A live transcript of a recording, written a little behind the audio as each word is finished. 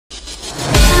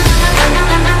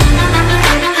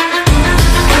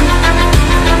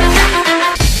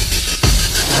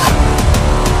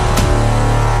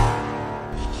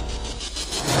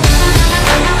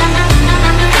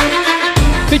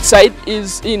Pitchside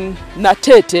is in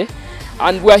Natete,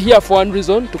 and we're here for one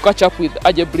reason, to catch up with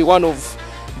arguably one of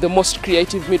the most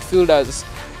creative midfielders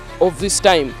of this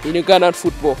time in Ugandan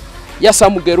football. Yassar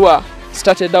Mugerwa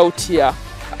started out here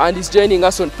and is joining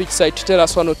us on Pitchside to tell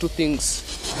us one or two things.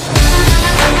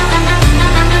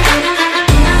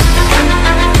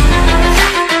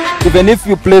 Even if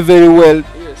you play very well,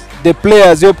 yes, the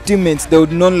players, your teammates, they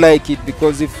would not like it,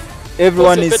 because if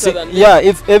everyone is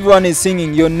if everyone is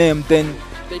singing your name, then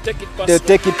they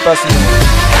take it personally.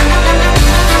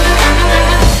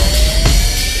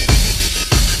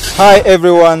 Hi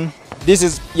everyone, this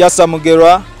is Yassar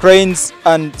Mugerwa, Cranes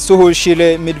and Suhul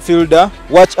Shile midfielder.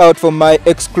 Watch out for my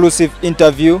exclusive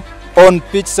interview on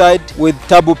Pitchside with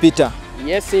Tabu Peter.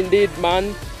 Yes indeed,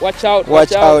 man. Watch out.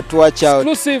 Watch out.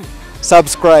 Exclusive.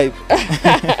 Subscribe.